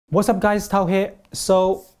What's up guys, Tao here.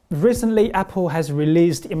 So recently Apple has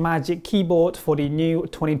released a Magic Keyboard for the new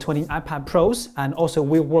 2020 iPad Pros, and also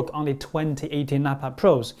will work on the 2018 iPad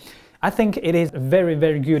Pros. I think it is a very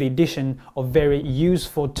good addition of very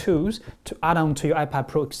useful tools to add on to your iPad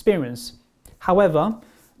Pro experience. However,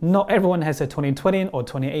 not everyone has a 2020 or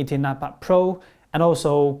 2018 iPad Pro, and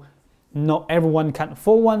also not everyone can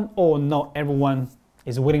afford one, or not everyone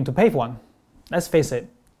is willing to pay for one. Let's face it,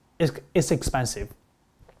 it's expensive.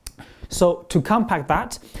 So to combat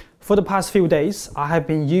that, for the past few days, I have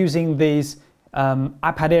been using this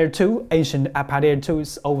iPad Air 2, ancient iPad Air 2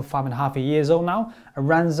 is over 5.5 years old now.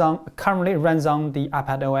 It currently runs on the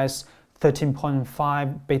iPadOS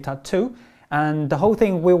 13.5 Beta 2, and the whole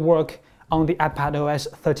thing will work on the iPadOS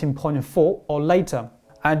 13.4 or later.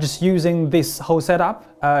 I'm just using this whole setup,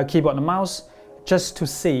 keyboard and mouse, just to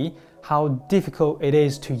see how difficult it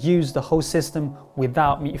is to use the whole system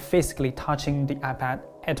without me physically touching the iPad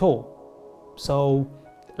at all. So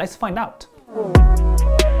let's find out.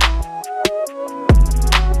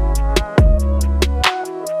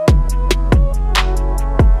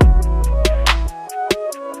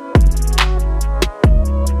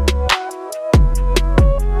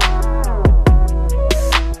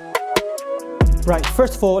 Right,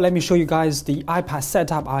 first of all, let me show you guys the iPad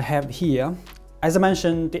setup I have here. As I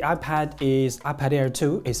mentioned, the iPad Air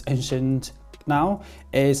 2 is ancient now,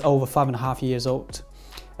 it's over 5.5 years old.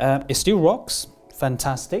 It still rocks,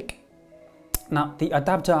 fantastic. Now, the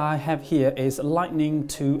adapter I have here is Lightning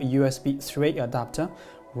to USB 3 adapter.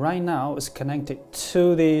 Right now, it's connected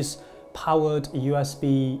to this powered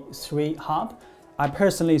USB 3 hub. I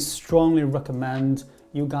personally strongly recommend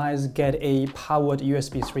you guys get a powered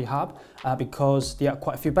USB 3 hub because there are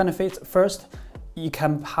quite a few benefits. First, you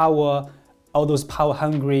can power all those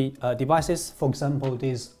power-hungry devices. For example,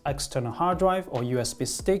 this external hard drive or USB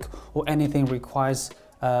stick or anything requires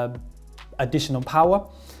additional power.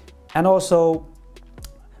 And also,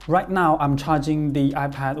 right now I'm charging the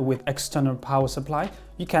iPad with external power supply.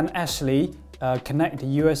 You can actually connect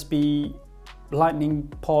the USB Lightning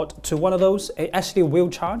port to one of those. It actually will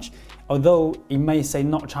charge, although it may say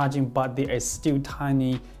not charging, but there is still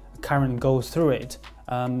tiny current goes through it.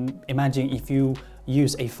 Imagine if you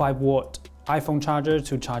use a 5-watt iPhone charger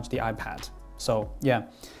to charge the iPad. So yeah.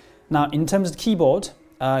 Now in terms of the keyboard,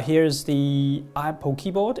 here's the Apple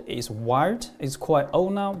keyboard. It's wired, it's quite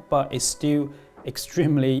old now, but it's still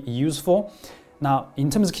extremely useful. Now, in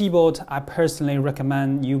terms of keyboard, I personally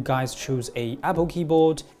recommend you guys choose a Apple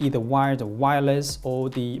keyboard, either wired or wireless, or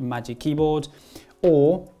the Magic Keyboard,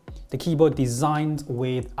 or the keyboard designed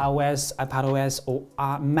with iOS, iPadOS,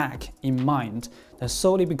 or Mac in mind. That's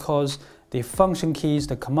solely because the function keys,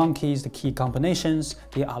 the command keys, the key combinations,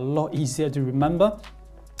 they are a lot easier to remember,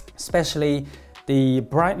 especially the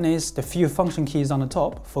brightness, the few function keys on the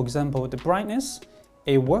top. For example, the brightness,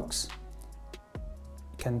 it works.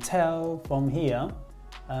 Can tell from here,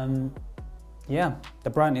 yeah, the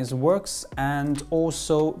brightness works, and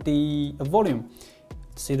also the volume.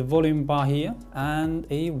 See the volume bar here, and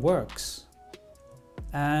it works.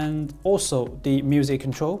 And also the music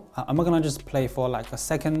control. I'm not gonna just play for like a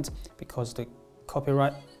second because the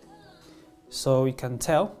copyright. So you can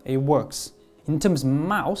tell it works. In terms of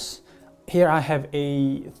mouse, here I have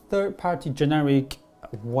a third-party generic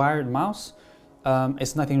wired mouse.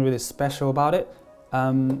 It's nothing really special about it.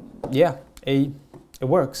 Yeah, it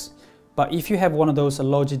works. But if you have one of those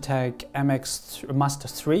Logitech MX Master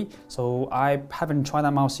 3, so I haven't tried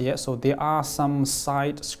that mouse yet, so there are some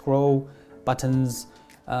side scroll buttons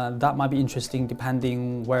that might be interesting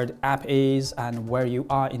depending where the app is and where you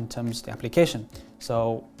are in terms of the application.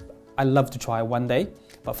 So I'd love to try one day,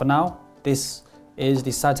 but for now, this is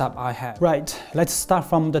the setup I have. Right, let's start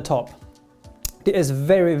from the top. There is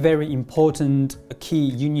very important key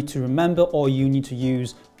you need to remember, or you need to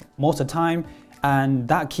use most of the time, and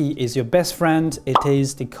that key is your best friend. It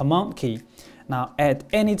is the command key. Now at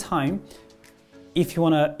any time, if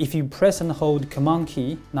you press and hold command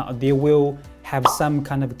key, now they will have some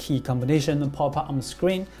kind of key combination pop up on the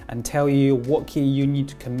screen and tell you what key you need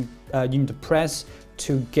to press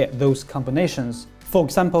to get those combinations. For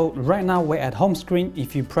example, right now we're at home screen.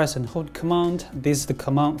 If you press and hold command, this is the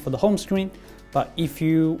command for the home screen. But if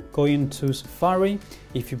you go into Safari,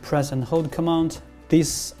 if you press and hold command,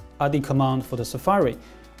 these are the command for the Safari.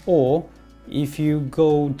 Or if you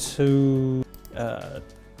go to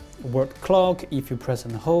word clock, if you press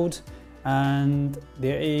and hold, and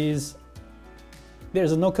there's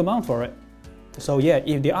no command for it. So yeah,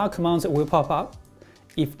 if there are commands, it will pop up.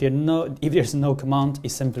 If there's no command,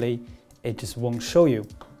 it just won't show you.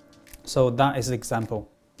 So that is the example.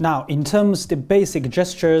 Now, in terms of the basic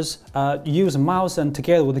gestures, use a mouse and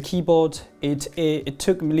together with the keyboard, it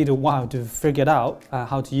took me a little while to figure out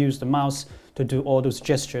how to use the mouse to do all those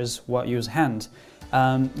gestures while use hand.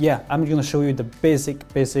 Yeah, I'm going to show you the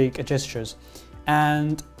basic gestures.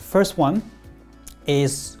 And first one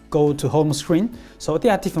is go to home screen. So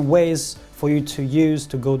there are different ways for you to use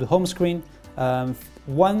to go to home screen.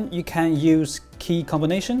 One, you can use key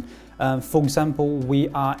combination. For example, we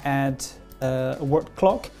are at a word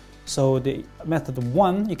clock. So the method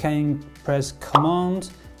 1, you can press Command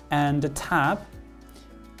and Tab,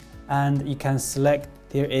 and you can select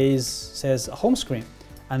says home screen,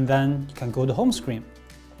 and then you can go to home screen.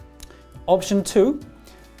 Option 2,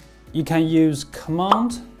 you can use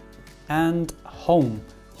Command and Home.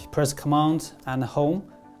 You press Command and Home,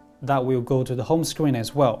 that will go to the home screen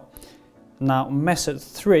as well. Now method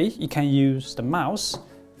 3, you can use the mouse.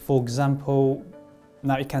 For example,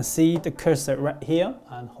 now you can see the cursor right here,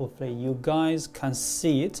 and hopefully you guys can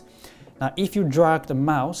see it. Now if you drag the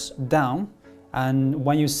mouse down, and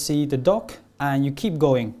when you see the dock, and you keep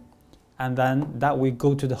going, and then that will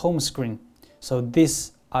go to the home screen. So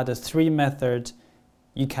these are the 3 methods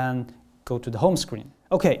you can go to the home screen.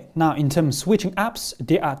 Okay, now in terms of switching apps,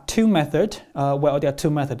 there are 2 methods. Well, there are 2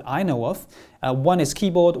 methods I know of. One is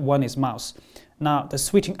keyboard, one is mouse. Now the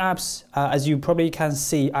switching apps, as you probably can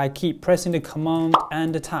see, I keep pressing the Command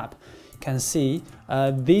and the Tab. You can see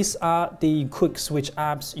these are the quick switch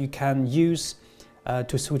apps you can use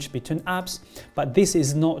to switch between apps, but this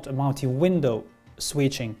is not a multi-window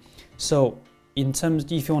switching. So in terms,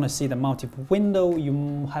 if you want to see the multi-window,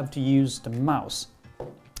 you have to use the mouse.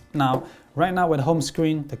 Now, right now with the home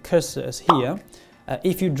screen, the cursor is here.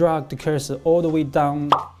 If you drag the cursor all the way down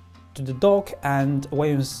to the dock, and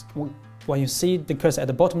when you see the cursor at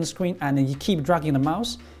the bottom of the screen, and then you keep dragging the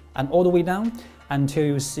mouse and all the way down until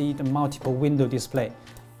you see the multiple window display.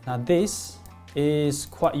 Now this is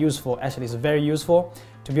quite useful. Actually, it's very useful.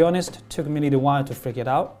 To be honest, it took me a little while to figure it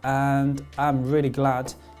out, and I'm really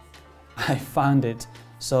glad I found it.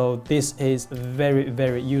 So this is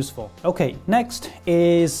very useful. Okay, next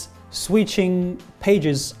is switching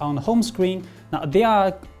pages on the home screen. Now there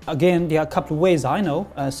are a couple of ways I know.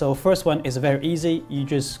 So first one is very easy. You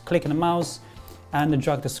just click on the mouse and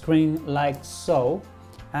drag the screen like so,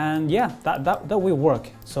 and yeah, that will work.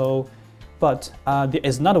 So, but there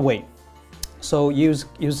is another way. So use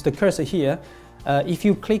the cursor here. If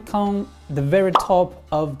you click on the very top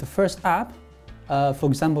of the first app, for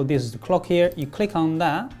example, this is the clock here, you click on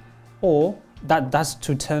that, or that's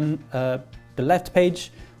to turn the left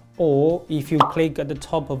page, or if you click at the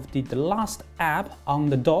top of the last app on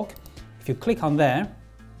the dock, if you click on there,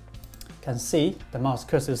 you can see the mouse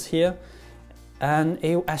cursor is here, and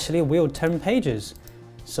it actually will turn pages.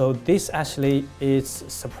 So this actually is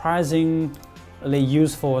surprisingly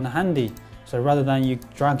useful and handy. So rather than you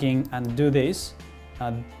dragging and do this,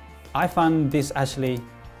 I find this actually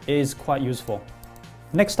is quite useful.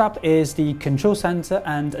 Next up is the control center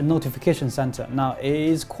and notification center. Now it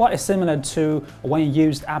is quite similar to when you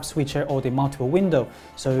used app switcher or the multiple window.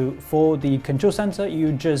 So for the control center,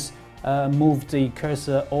 you just move the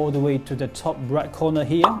cursor all the way to the top right corner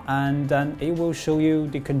here, and then it will show you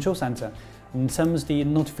the control center. In terms of the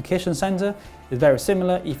notification center, it's very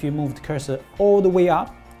similar. If you move the cursor all the way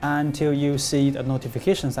up until you see the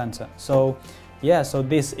notification center. So yeah, so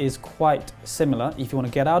this is quite similar. If you want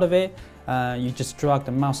to get out of it, you just drag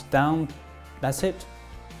the mouse down. That's it.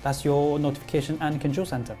 That's your notification and control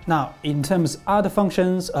center. Now, in terms of other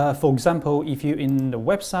functions, for example, if you're in the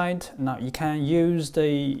website, now you can use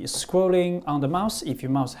the scrolling on the mouse. If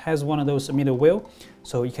your mouse has one of those middle wheel,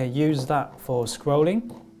 so you can use that for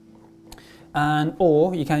scrolling, and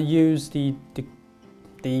or you can use the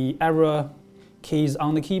arrow keys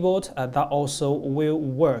on the keyboard. That also will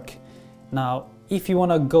work. Now, if you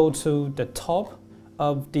want to go to the top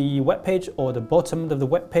of the web page or the bottom of the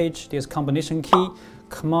web page, there's combination key,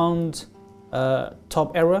 Command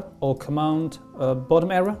top arrow or Command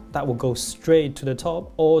bottom arrow. That will go straight to the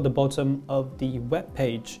top or the bottom of the web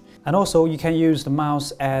page. And also you can use the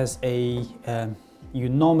mouse as a you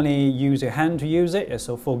normally use your hand to use it.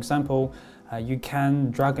 So for example, you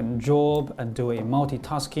can drag and drop and do a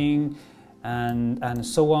multitasking and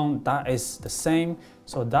so on. That is the same.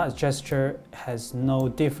 So that gesture has no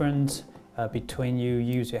difference between you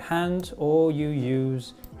use your hand or you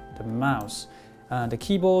use the mouse. The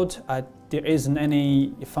keyboard, there isn't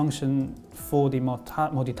any function for the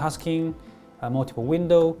multitasking, multiple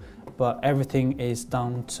window, but everything is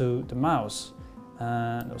done to the mouse.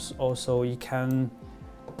 Also, you can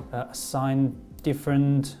assign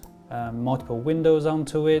different multiple windows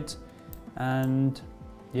onto it, and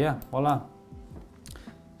yeah, voila.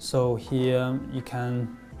 So here you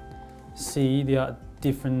can see there are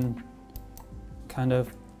different kind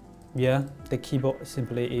of, yeah, the keyboard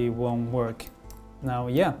simply it won't work. Now,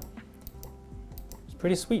 yeah, it's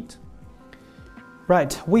pretty sweet.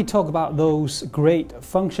 Right, we talk about those great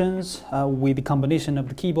functions with the combination of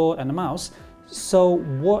the keyboard and the mouse. So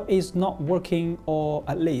what is not working, or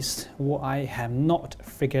at least what I have not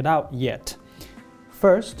figured out yet?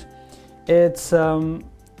 First, it's a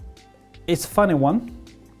funny one.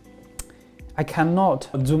 I cannot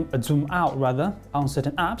zoom out rather on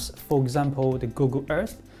certain apps, for example the Google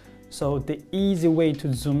Earth. So the easy way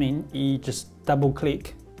to zoom in is just double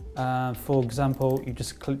click. For example, you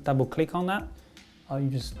just double click on that, or you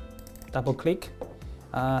just double click.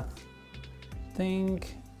 Nope,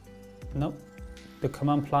 the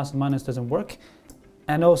command plus minus doesn't work.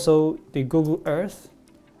 And also the Google Earth,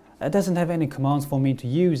 it doesn't have any commands for me to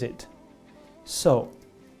use it. So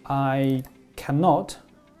I cannot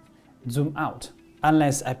zoom out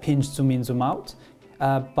unless I pinch zoom in, zoom out.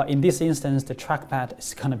 But in this instance, the trackpad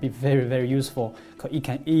is going to be very, very useful because it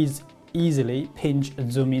can easily pinch,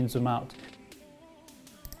 zoom in, zoom out.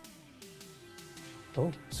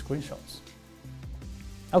 Oh, screenshots.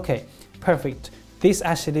 Okay, perfect. This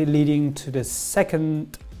actually leading to the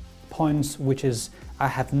second point, which is I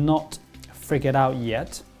have not figured out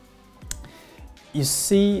yet. You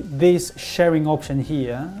see this sharing option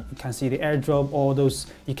here, you can see the AirDrop, all those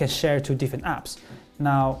you can share to different apps.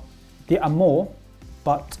 Now, there are more,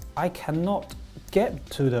 but I cannot get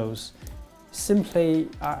to those. Simply,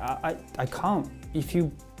 I can't. If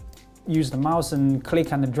you use the mouse and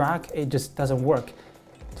click and drag, it just doesn't work.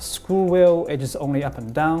 The scroll wheel, it just only up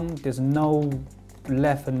and down. There's no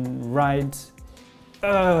left and right.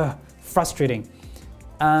 Frustrating.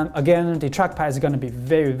 Again, the trackpad is going to be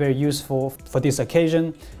very, very useful for this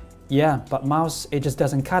occasion. Yeah, but mouse, it just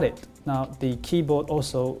doesn't cut it. Now, the keyboard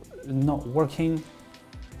also not working.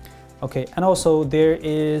 Okay, and also there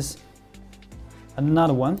is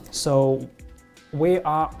another one. So we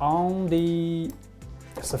are on the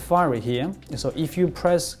Safari here. So if you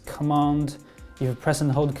press command, if you press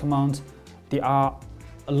and hold command, there are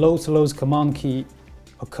loads command key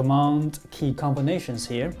combinations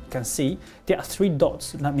here. You can see there are 3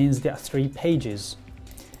 dots. That means there are 3 pages.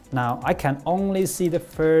 Now I can only see the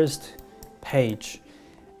first page,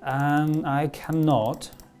 and I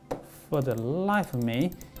cannot, for the life of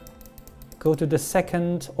me, go to the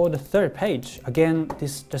second or the third page. Again,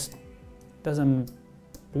 this just doesn't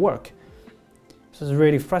work. This is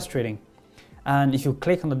really frustrating. And if you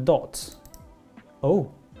click on the dots,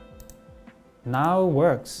 oh, now it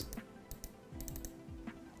works.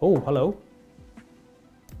 Oh, hello.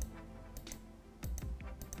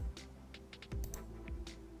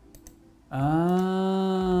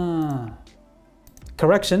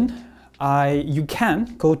 Correction. You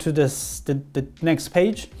can go to the next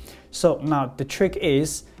page. So now the trick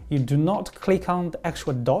is you do not click on the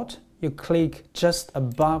actual dot. You click just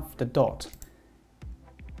above the dot.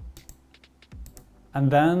 And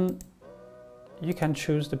then you can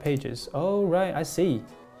choose the pages. Oh, right, I see.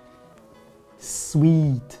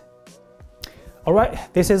 Sweet. All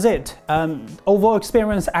right, this is it. Overall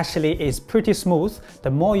experience actually is pretty smooth. The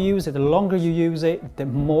more you use it, the longer you use it, the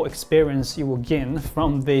more experience you will gain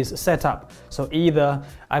from this setup. So either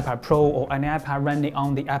iPad Pro or any iPad running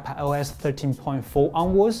on the iPadOS 13.4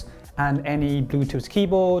 onwards, and any Bluetooth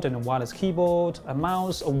keyboard and a wireless keyboard, a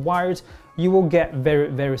mouse, or wired, you will get very,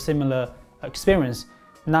 very similar experience.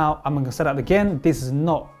 Now, I'm going to set up again. This is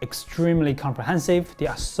not extremely comprehensive. There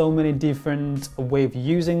are so many different ways of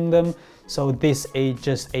using them. So this is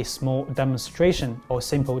just a small demonstration or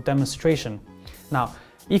simple demonstration. Now,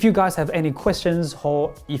 if you guys have any questions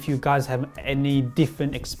or if you guys have any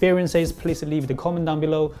different experiences, please leave the comment down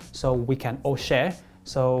below so we can all share.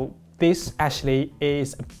 So this actually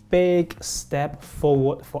is a big step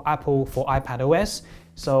forward for Apple for iPadOS.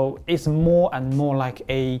 So it's more and more like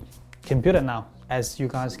a computer now, as you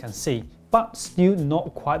guys can see, but still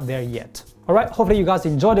not quite there yet. All right, hopefully you guys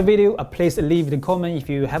enjoyed the video. Please leave the comment if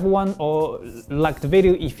you have one, or like the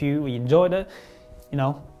video if you enjoyed it,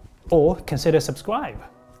 or consider subscribe,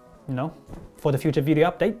 for the future video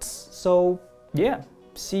updates. So yeah,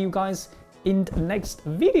 see you guys in the next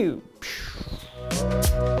video.